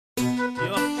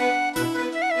Yeah.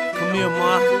 Come here,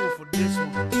 ma. For this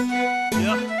one.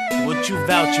 Yeah. What you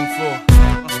vouching for?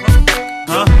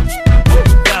 Huh? What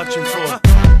you vouching for?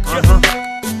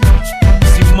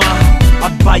 See, ma,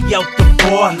 I buy out the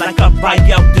bar like I buy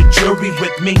out the jury.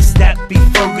 With minks that be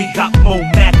furry, got more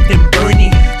Mac than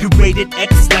Bernie. You rated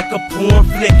X like a porn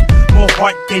flick, more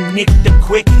heart than Nick the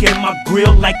Quick, and my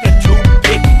grill like a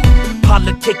toothpick.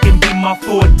 Politicking be my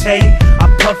forte. I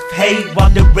puff hay while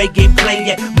the reggae play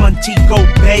at Montego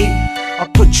Bay. I'll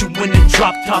put you in a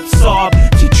drop top sob,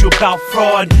 teach you about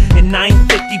fraud. And I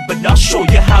ain't 50, but I'll show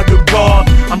you how to rob.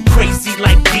 I'm crazy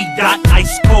like D-Dot,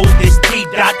 ice cold as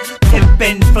T-Dot.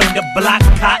 Pimpin' from the block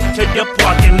cot to the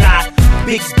parking lot.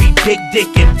 Biggz be big dick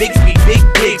and Biggz be big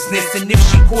Bizzness. And if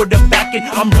she quarterbacking,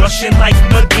 I'm rushing like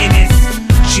McGinnis.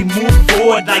 She move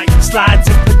forward like slides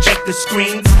and projector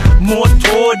screens. More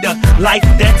toward the life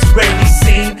that's rarely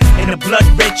seen. And a blood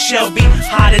red Shelby,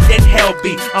 hotter than hell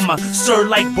be. I'm a sir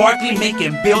like Barkley,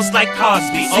 making bills like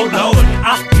Cosby. Oh Lord,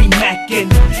 I be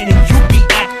macking and you be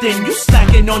acting. You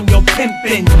slacking on your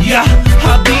pimpin'. Yeah,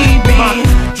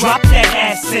 Habbibi, drop that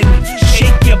ass and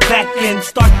shake your back and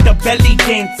start the belly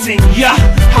dancing. Yeah,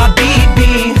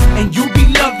 Habbibi, and you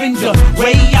be loving the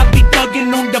way I be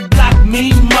thugging on the block,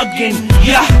 me mugging.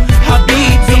 Yeah,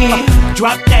 Habbibi,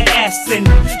 drop that ass and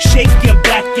shake your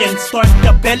back and start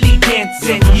the belly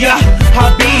dancing. Yeah,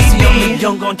 Habbibi, I'm a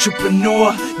young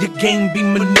entrepreneur, your game be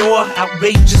manure,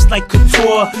 outrageous like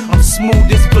couture. I'm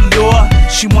smooth as velour.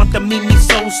 She want the Mimi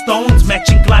Soul Stones,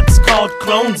 matching Glocks called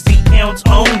clones. Z-Town's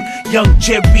own young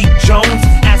Jerry Jones.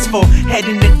 Ask for head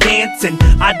in the dance and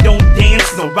I don't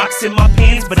dance. No rocks in my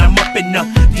pants, but I'm up in the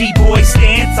D-boy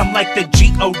stance. I'm like the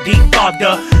G.O.D.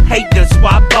 father. Haters,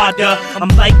 why bother? I'm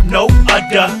like no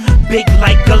other. Big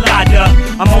like a ladder.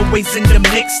 I'm always in the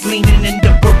mix, leaning in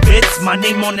the Barrettes. My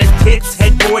name on the tits,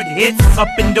 headboard hits up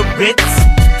in the Ritz.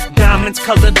 Diamonds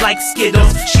colored like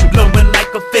Skittles, she blowing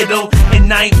like a fiddle.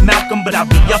 And I ain't Malcolm, but I'll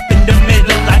be up in the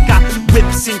middle. I got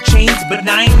whips and chains, but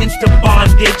I ain't into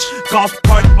bondage. Golf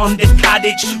cart on the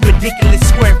cottage, ridiculous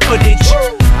square footage.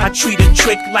 I treat a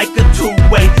trick like a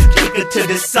two-way, kick her to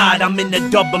the side. I'm in the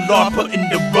double R, putting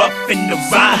the rough in the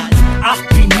ride. I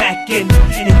be macking,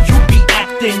 and you be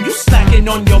acting. You slacking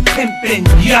on your pimpin'.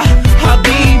 Yeah,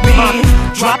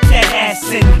 Habbibi, drop that ass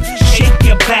and shake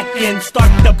your back and start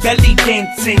the belly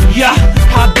dancing. Yeah,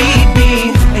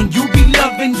 Habbibi, and you be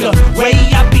loving the way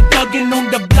I be thugging on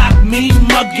the block, me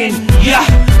mugging. Yeah,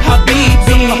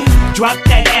 Habbibi, drop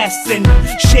that ass and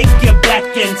shake your back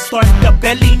and start the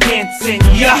belly dancing.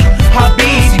 Yeah,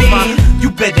 Habbibi, you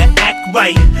better act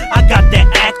right. I got that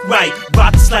act right.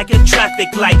 Rocks like a traffic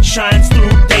light, shines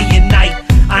through day and night.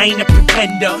 I ain't a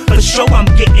pretender, for sure I'm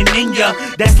getting in ya.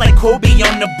 That's like Kobe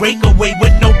on the breakaway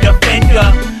with no defender.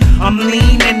 I'm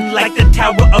leaning like the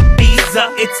Tower of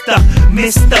Pisa. It's the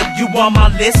Mista, you on my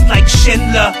list like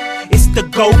Schindler. It's the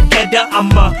go-getter,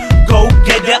 I'm a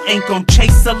go-getter. Ain't gon'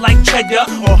 chase her like cheddar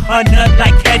or hunter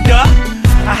like header.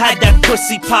 I had that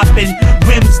pussy poppin',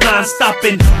 rims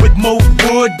non-stoppin', with more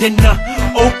wood than a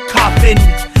oak coffin.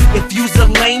 If you's a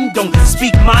lame, don't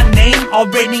speak my name.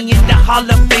 Already in the Hall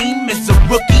of Fame as a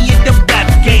rookie in the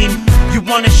rap game. You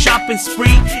want a shopping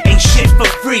spree? Ain't shit for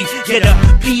free. Get a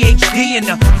PhD and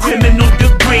a criminal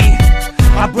degree.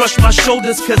 I brush my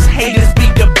shoulders cause haters be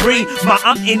debris.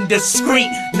 I'm indiscreet,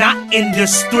 not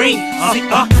industry. I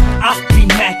be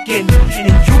macking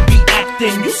and you be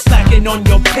acting. You slacking on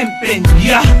your pimpin'.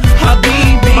 Yeah,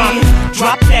 Habbibi,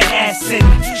 drop that ass and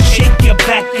shake your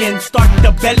back and start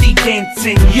the belly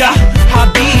dancing. Yeah,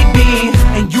 Habbibi,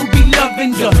 and you be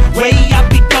loving the way I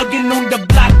be thugging on the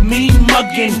block, me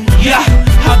mugging. Yeah,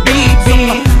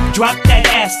 Habbibi, drop that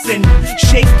ass and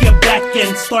shake your back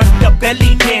and start the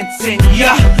belly dancing.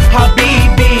 Yeah,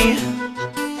 Habbibi.